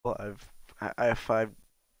Well, I have 5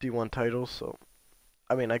 D1 titles, so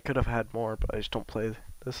I mean I could have had more, but I just don't play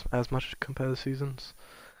this as much competitive seasons.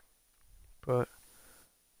 But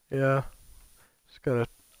yeah, just gotta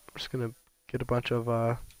just gonna get a bunch of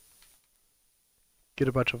get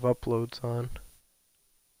a bunch of uploads on.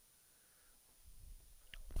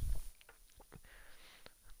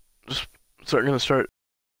 Just gonna start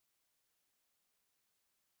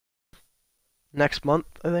next month,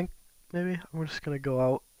 I think. Maybe I'm just gonna go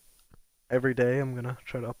out every day. I'm gonna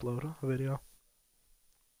try to upload a video.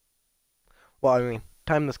 Well, I mean,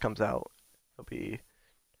 time this comes out, it'll be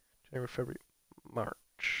January, February,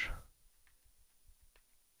 March.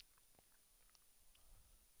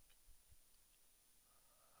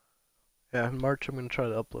 Yeah, in March I'm gonna try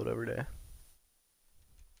to upload every day.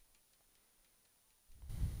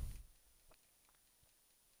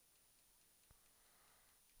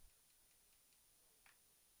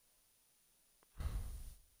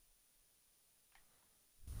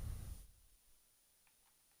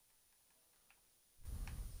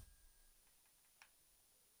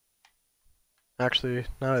 Actually,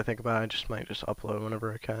 now that I think about it, I just might just upload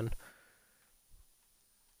whenever I can.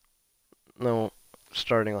 No,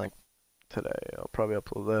 starting like today, I'll probably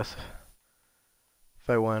upload this if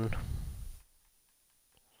I win.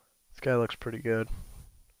 This guy looks pretty good.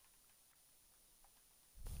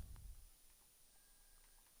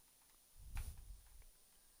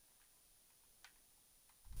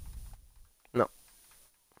 No.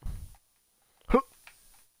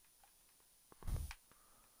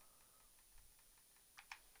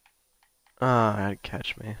 Ah, I'd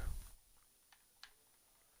catch me.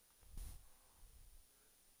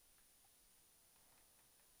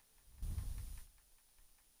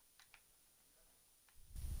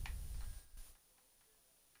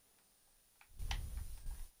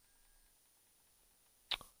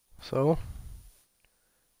 So,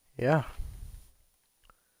 yeah.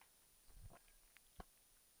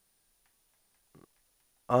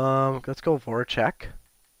 Let's go Voracek.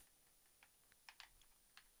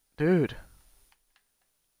 Dude.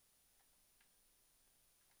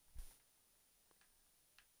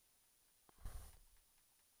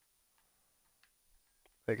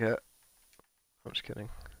 Big hit. I'm just kidding.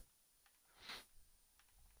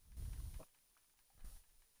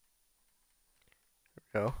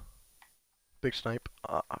 Go. Big snipe.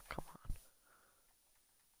 Ah, come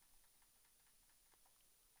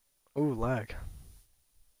on. Ooh, lag.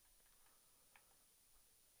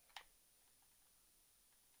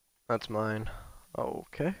 That's mine.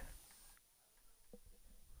 Okay.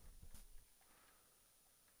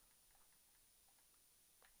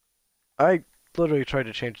 I literally tried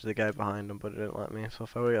to change the guy behind him, but it didn't let me. So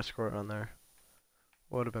if I would have scored on there,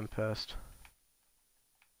 would have been pissed.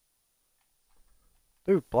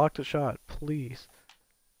 Dude, block the shot, please.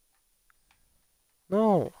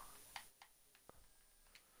 No.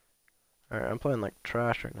 Alright, I'm playing like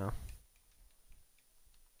trash right now.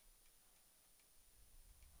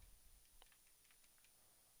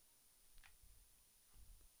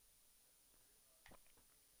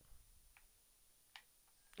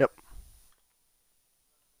 Yep.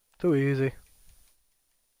 Too easy.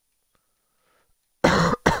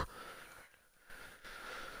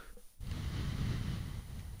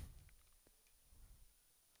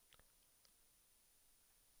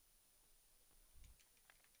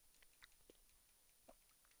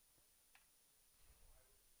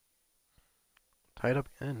 Tied up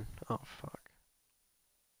again. Oh, fuck.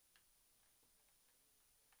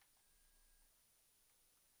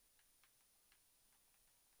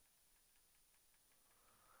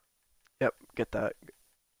 Yep, get that.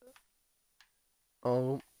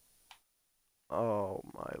 Oh. Oh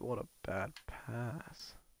my, what a bad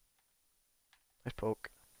pass. Nice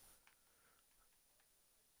poke.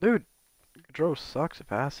 Dude, Gaudreau sucks at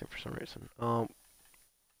passing for some reason.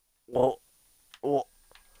 Well, well,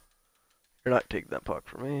 you're not taking that puck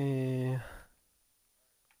from me.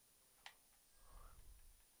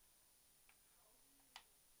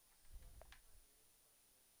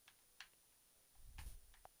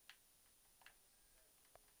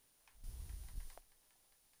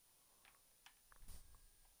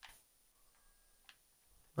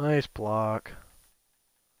 Nice block.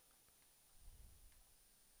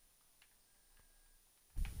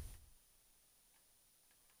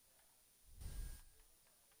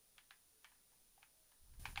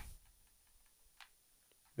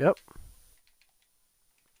 Yep.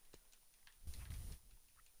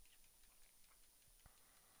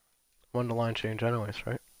 One to line change anyways,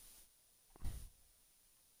 right?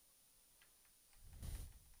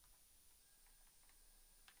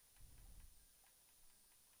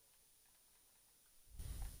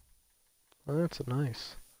 Oh, that's a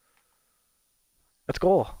nice. Let's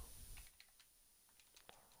go.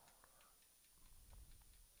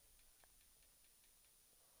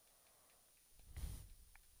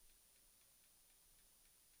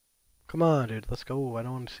 Come on, dude. Let's go. I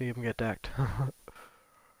don't want to see him get decked.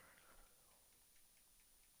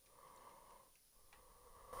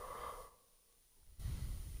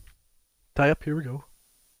 Tie up. Here we go.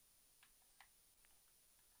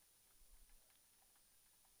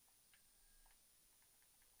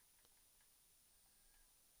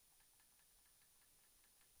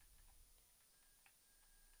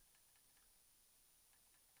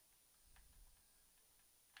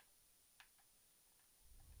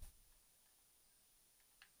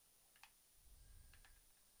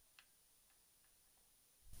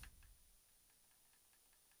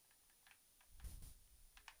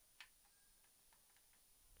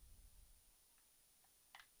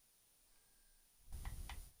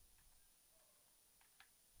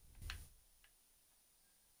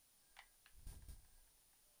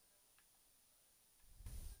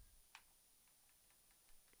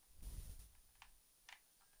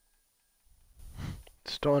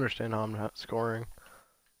 Just don't understand how I'm not scoring.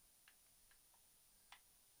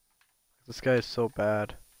 This guy is so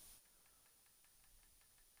bad.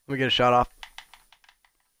 Let me get a shot off.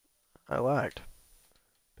 I lagged.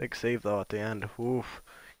 Big save though at the end. Oof.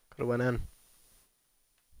 Could have went in.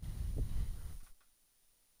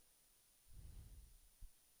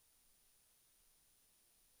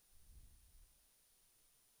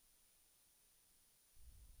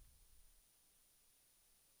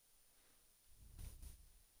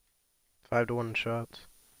 Five to one shots.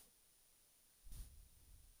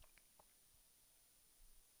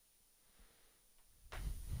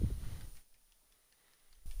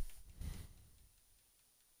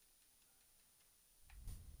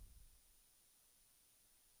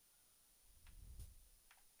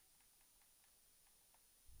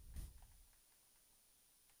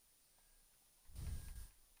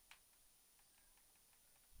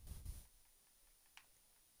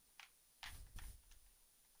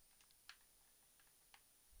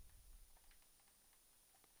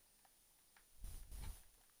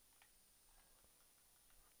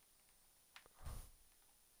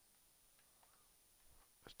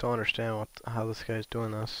 Just don't understand how this guy's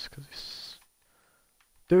doing this. Cause he's,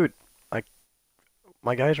 dude, like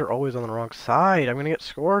my guys are always on the wrong side. I'm gonna get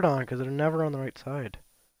scored on because they're never on the right side.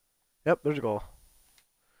 Yep, there's a goal.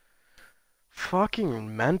 Fucking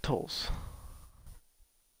mentals.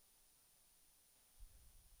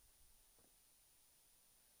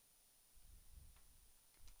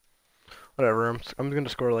 Whatever. I'm gonna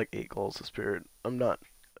score like 8 goals this period. I'm not.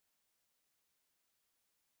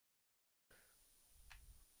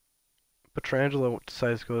 Petrangelo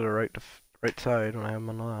decides to go to the right side when I have him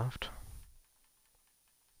on the left.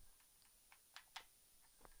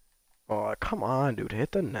 Oh, come on, dude.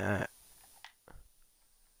 Hit the net.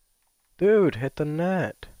 Dude, hit the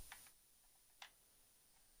net.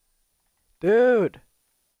 Dude.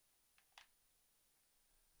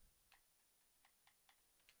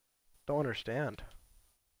 Don't understand.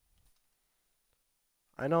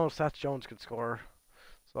 I know Seth Jones could score,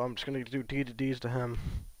 so I'm just gonna do D to D's to him.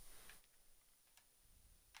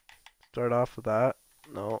 Start off with that.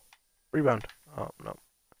 No. Rebound. Oh, no.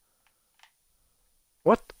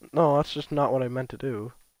 What? No, that's just not what I meant to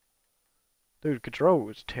do. Dude, Gaudreau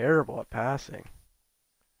was terrible at passing.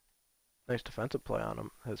 Nice defensive play on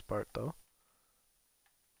him, his part, though.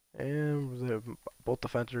 And both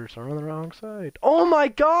defenders are on the wrong side. Oh my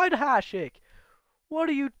god, Hashik! What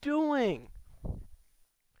are you doing?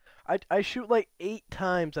 I shoot like 8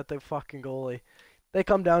 times at the fucking goalie. They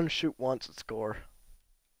come down and shoot once and score.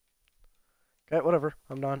 Okay, whatever.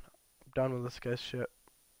 I'm done. I'm done with this guy's shit.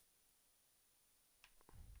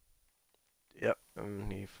 Yep, and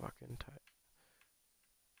he fucking tied.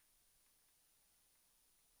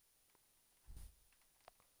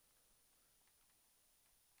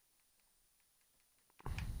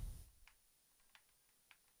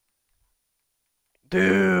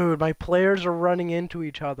 Dude, my players are running into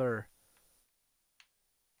each other.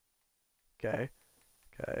 Okay.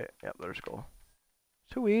 Okay. Yep, there's a goal.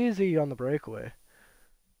 Too easy on the breakaway.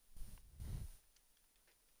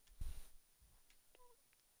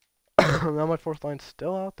 Now my fourth line's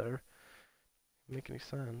still out there. Doesn't make any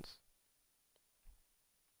sense.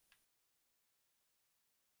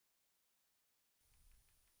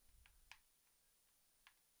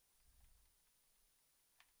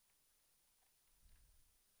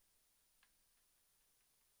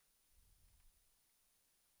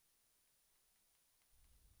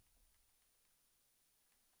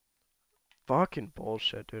 Fucking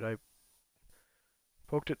bullshit, dude.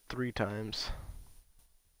 Poked it 3 times.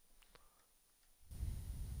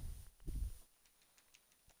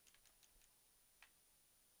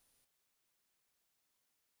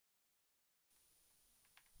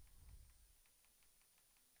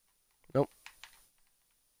 Nope.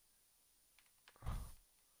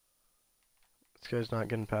 This guy's not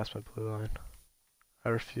getting past my blue line. I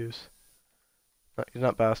refuse. No, he's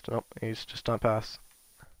not past. Nope, he's just not past.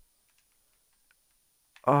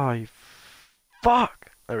 Oh, you fuck!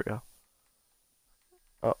 There we go.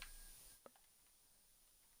 Oh.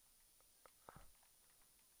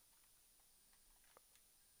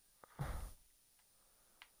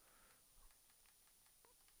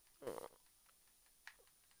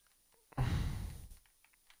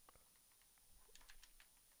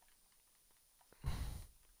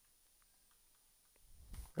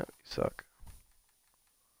 You suck.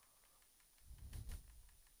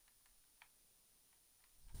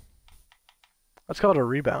 Let's call it a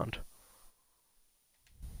rebound.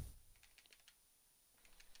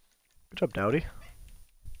 Good job, Dowdy.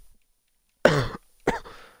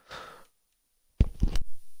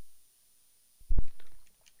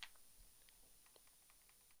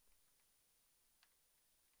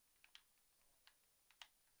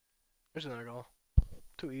 There's another goal.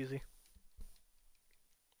 Too easy.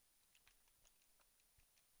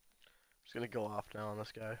 Just gonna go off now on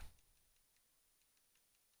this guy.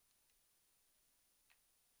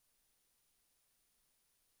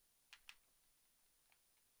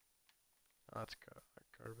 Oh, that's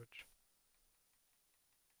garbage.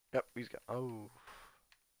 Yep, he's got. Oh.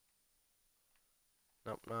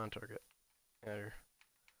 Nope, not on target. Yeah.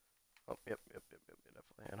 Oh, yep,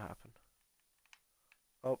 definitely had happened.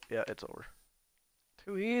 Oh, yeah, it's over.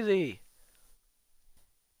 Too easy.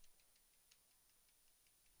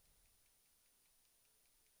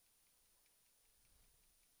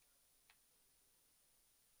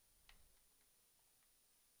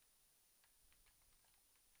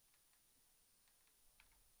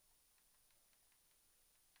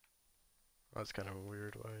 That's kind of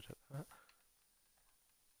weird why I did that.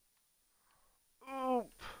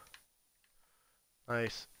 Oop.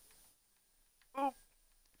 Nice. Oop.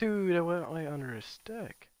 Dude, I went way under his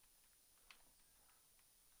stick.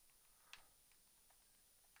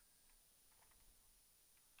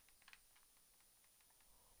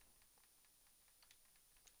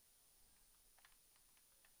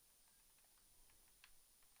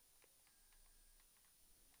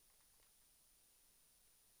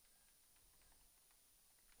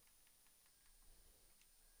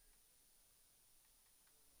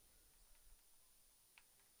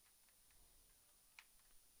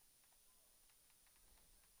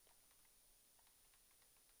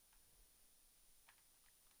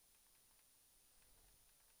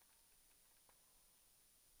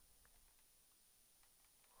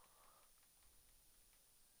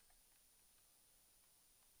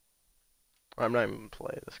 I'm not even gonna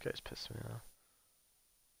play. This guy's pissed me off.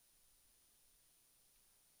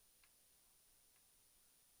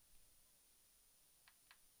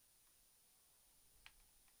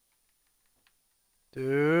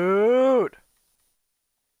 Dude!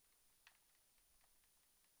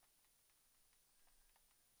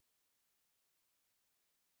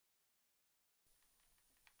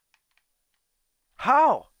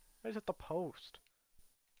 How? I just hit the post.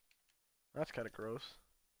 That's kind of gross.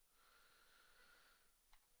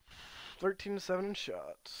 13-7 in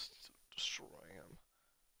shots. Destroying him.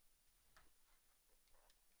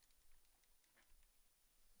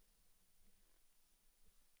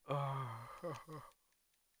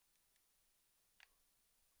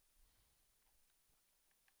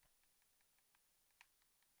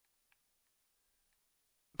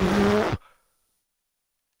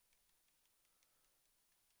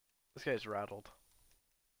 This guy's rattled.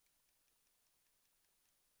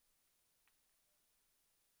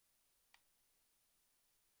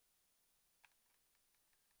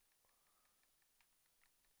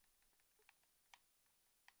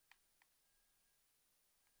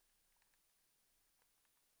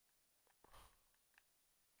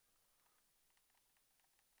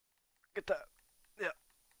 Get that. Yeah.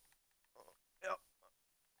 Yep.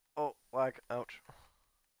 Oh, lag. Ouch.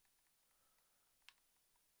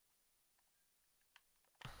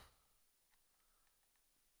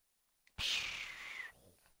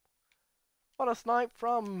 What a snipe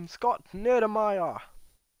from Scott Niedermeyer.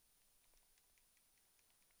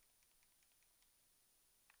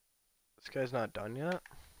 This guy's not done yet.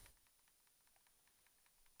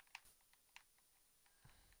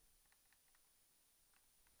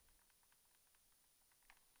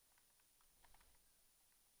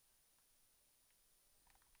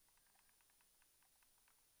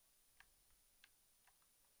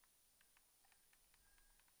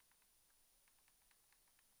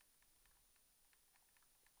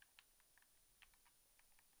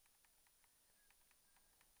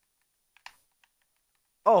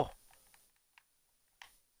 Oh,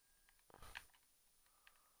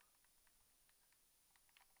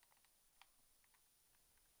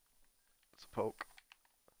 it's a poke.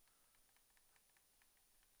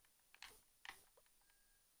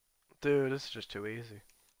 Dude, this is just too easy.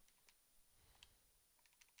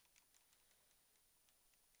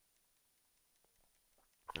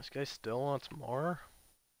 This guy still wants more?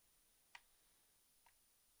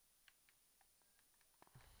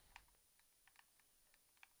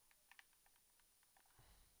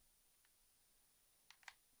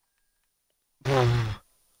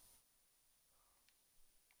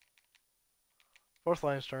 Fourth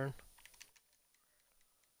line's turn.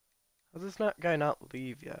 How does this guy not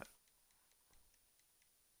leave yet?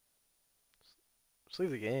 Just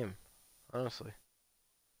leave the game, honestly.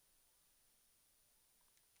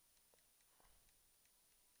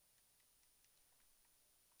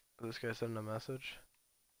 Did this guy send a message?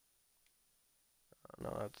 Oh,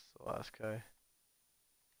 no, that's the last guy.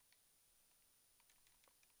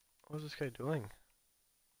 What is this guy doing?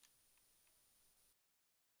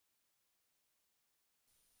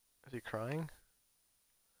 Is he crying?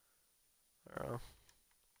 I don't know.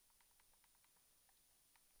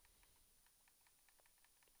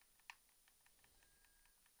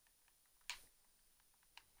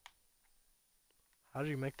 How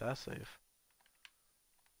did you make that save?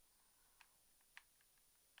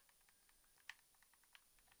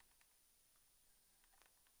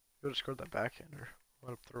 You would have scored that backhander.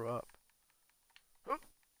 Would have threw up.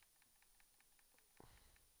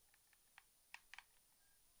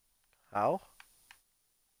 How?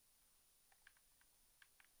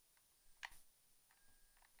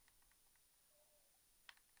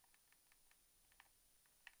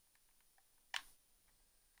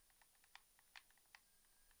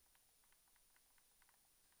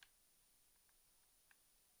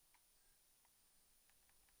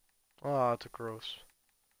 Oh, it's a gross.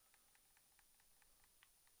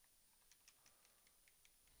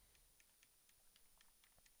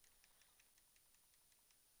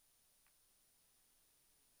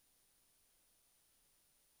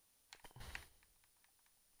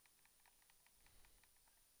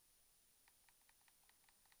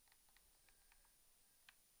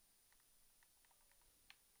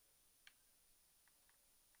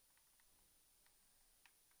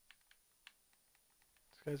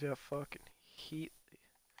 This guy's got fucking heat.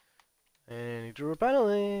 And he drew a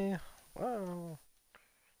penalty. Wow.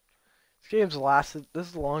 This game's lasted. This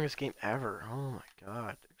is the longest game ever. Oh my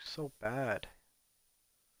god. It's so bad.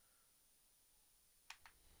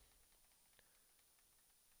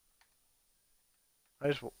 I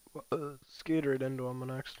just skated into him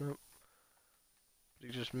on accident.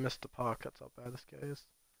 But he just missed the puck. That's how bad this guy is.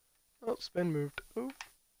 Oh, spin moved. Oop.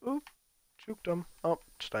 Oop. Juked him. Oh,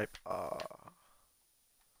 snipe.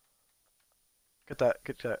 Get that.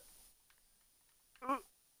 Get that.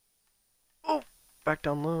 Oh, back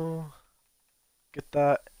down low. Get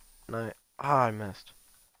that. Nice. Ah, I missed.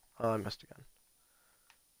 Oh, I missed again.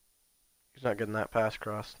 He's not getting that pass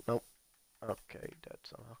cross. Nope. Okay, dead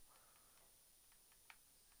somehow.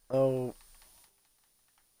 Oh.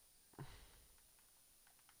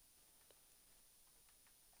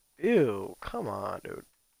 Ew. Come on, dude.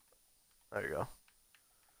 There you go.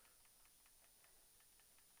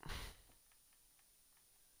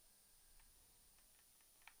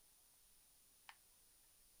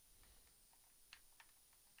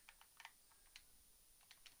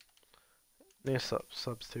 Need a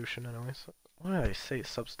substitution anyways. Why did I say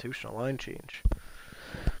substitution? A line change.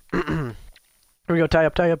 Here we go. Tie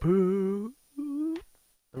up, tie up. Ooh.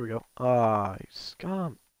 There we go. Ah, you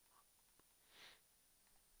scum.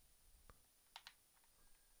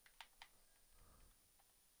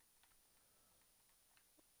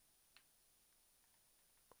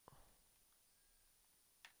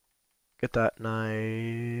 Get that.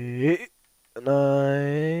 Nice.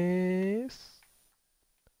 Nice.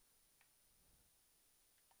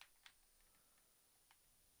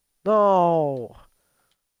 No.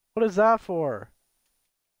 What is that for?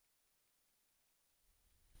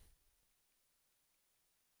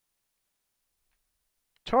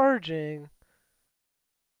 Charging.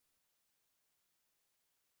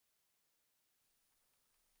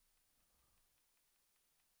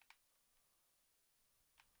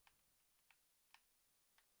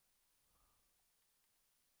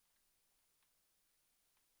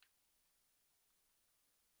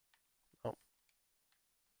 Oh.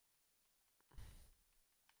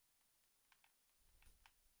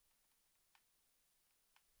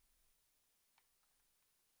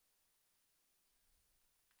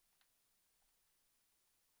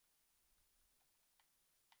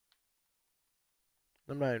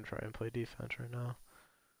 I'm not even trying to play defense right now.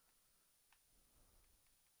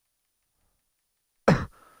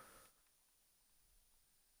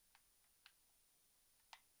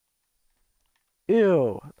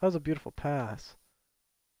 Ew, that was a beautiful pass.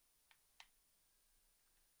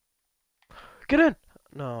 Get in!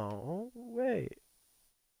 No, wait.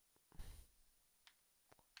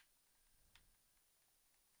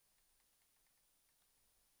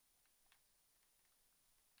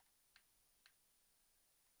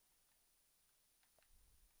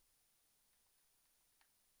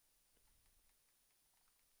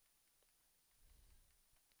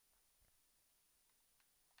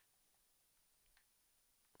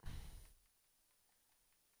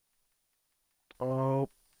 Oh.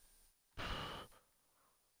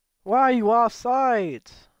 Why are you offside?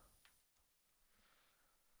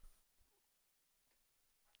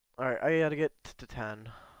 Alright, I gotta get to 10.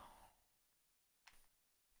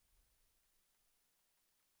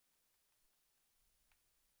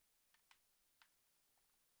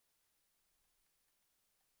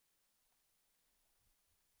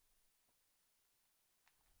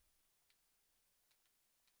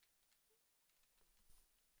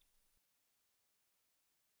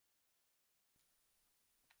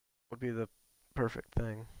 Would be the perfect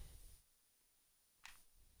thing.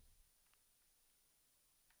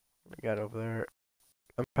 I got over there.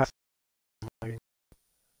 I'm passing.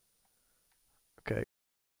 Okay.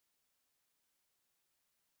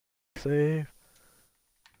 Save.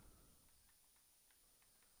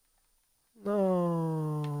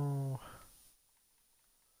 No.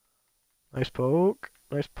 Nice poke.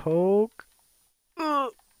 Nice poke.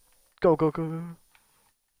 Ugh. Go, go, go, go.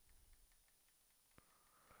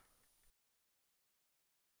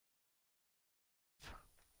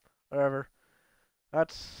 Whatever.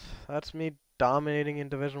 That's me dominating in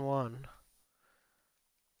Division 1.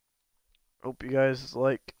 Hope you guys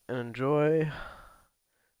like and enjoy.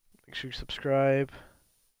 Make sure you subscribe.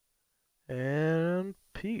 And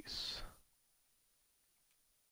peace.